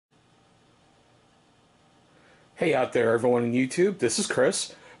Hey out there everyone on YouTube, this is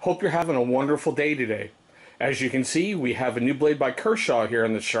Chris. Hope you're having a wonderful day today. As you can see, we have a new blade by Kershaw here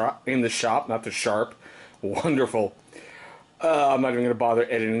in the shop, not the Sharp. Wonderful. I'm not even going to bother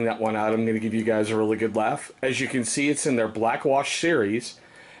editing that one out. I'm going to give you guys a really good laugh. As you can see, it's in their Black Wash series.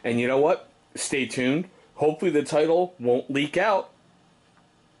 And you know what? Stay tuned. Hopefully the title won't leak out.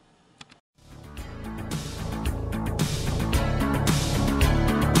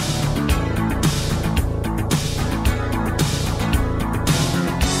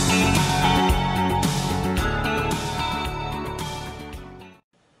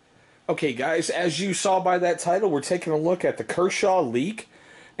 Okay guys, as you saw by that title, we're taking a look at the Kershaw Leek.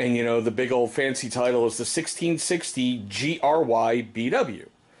 And you know, the big old fancy title is the 1660grybw.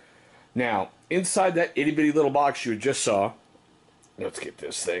 Now, inside that itty bitty little box you just saw, let's get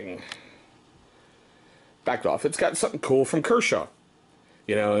this thing backed off. It's got something cool from Kershaw.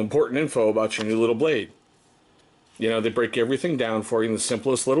 You know, important info about your new little blade. You know, they break everything down for you in the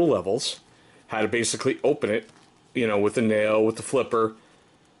simplest little levels. How to basically open it, you know, with the nail, with the flipper,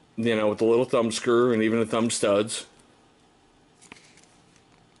 you know, with the little thumb screw and even the thumb studs.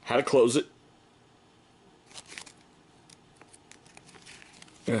 How to close it.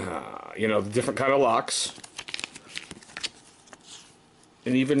 You know, the different kind of locks.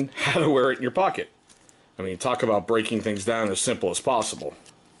 And even how to wear it in your pocket. I mean, talk about breaking things down as simple as possible.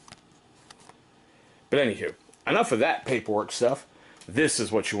 But anywho, enough of that paperwork stuff. This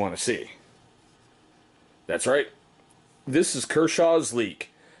is what you want to see. That's right. This is Kershaw's Leek.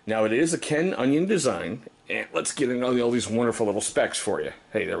 Now, it is a Ken Onion design, and let's get into all these wonderful little specs for you.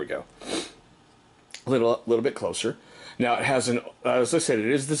 Hey, there we go. A little bit closer. Now, it has an, as I said, it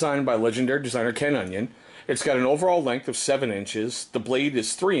is designed by legendary designer Ken Onion. It's got an overall length of 7 inches. The blade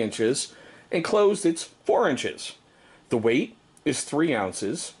is 3 inches. Enclosed, it's 4 inches. The weight is 3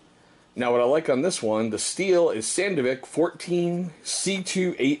 ounces. Now, what I like on this one, the steel is Sandvik 14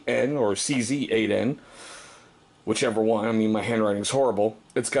 C28N or CZ8N. Whichever one. I mean, my handwriting's horrible.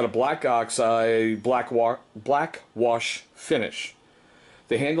 It's got a black oxide, black wash finish.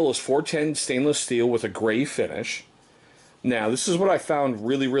 The handle is 410 stainless steel with a gray finish. Now, this is what I found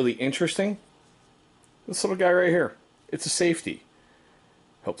really, really interesting. This little guy right here. It's a safety.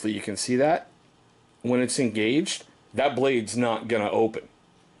 Hopefully you can see that. When it's engaged, that blade's not going to open.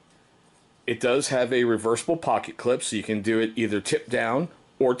 It does have a reversible pocket clip, so you can do it either tip down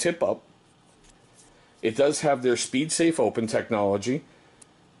or tip up. It does have their speed safe open technology.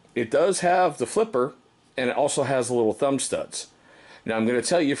 It does have the flipper, and it also has the little thumb studs. Now I'm going to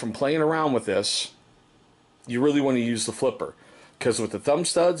tell you, from playing around with this, you really want to use the flipper, because with the thumb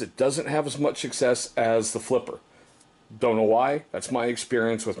studs it doesn't have as much success as the flipper. Don't know why. That's my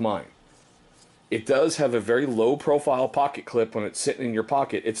experience with mine. It does have a very low profile pocket clip. When it's sitting in your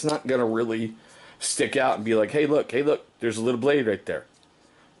pocket, it's not going to really stick out and be like, hey look, there's a little blade right there.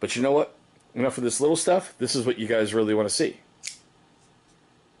 But you know what? Enough of this little stuff. This is what you guys really want to see.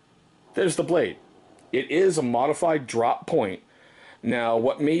 There's the blade. It is a modified drop point. Now,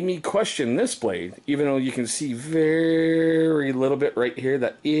 what made me question this blade, even though you can see very little bit right here,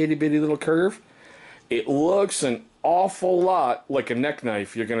 that itty bitty little curve, it looks an awful lot like a neck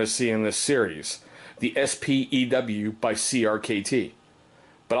knife you're going to see in this series, the SPEW by CRKT.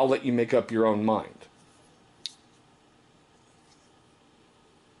 But I'll let you make up your own mind.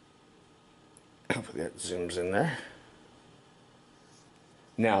 Hopefully that zooms in there.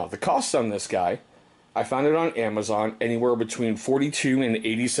 Now, the cost on this guy, I found it on Amazon anywhere between $42 and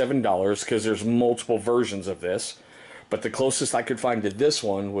 $87 because there's multiple versions of this. But the closest I could find to this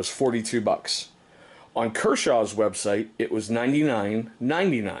one was 42 bucks. On Kershaw's website, it was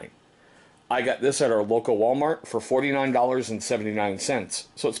 $99.99. I got this at our local Walmart for $49.79.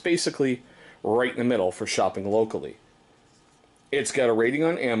 So it's basically right in the middle for shopping locally. It's got a rating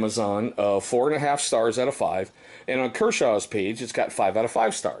on Amazon of 4.5 stars out of 5. And on Kershaw's page, it's got 5 out of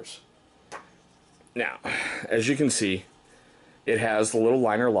 5 stars. Now, as you can see, it has the little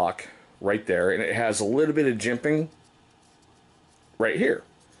liner lock right there. And it has a little bit of jimping right here.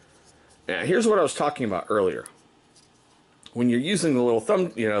 Now, here's what I was talking about earlier. When you're using the little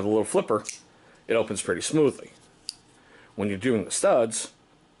thumb, you know, the little flipper, it opens pretty smoothly. When you're doing the studs,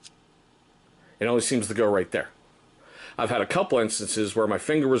 it only seems to go right there. I've had a couple instances where my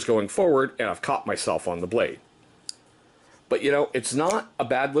finger was going forward and I've caught myself on the blade. But you know, it's not a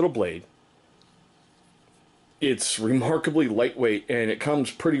bad little blade. It's remarkably lightweight and it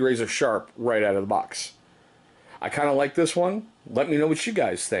comes pretty razor sharp right out of the box. I kind of like this one. Let me know what you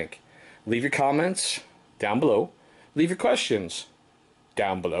guys think. Leave your comments down below. Leave your questions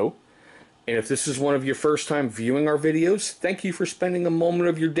down below. And if this is one of your first time viewing our videos, thank you for spending a moment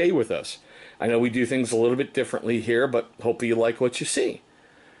of your day with us. I know we do things a little bit differently here, but hopefully you like what you see.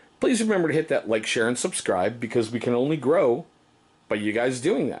 Please remember to hit that like, share, and subscribe, because we can only grow by you guys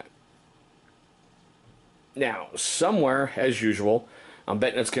doing that. Now, somewhere, as usual, I'm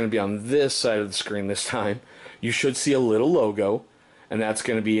betting it's going to be on this side of the screen this time, you should see a little logo, and that's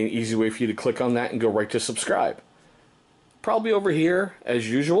going to be an easy way for you to click on that and go right to subscribe. Probably over here, as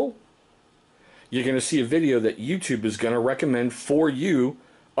usual, you're going to see a video that YouTube is going to recommend for you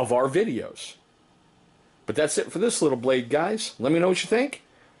of our videos. But that's it for this little blade, guys. Let me know what you think.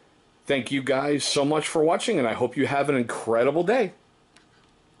 Thank you guys so much for watching, and I hope you have an incredible day.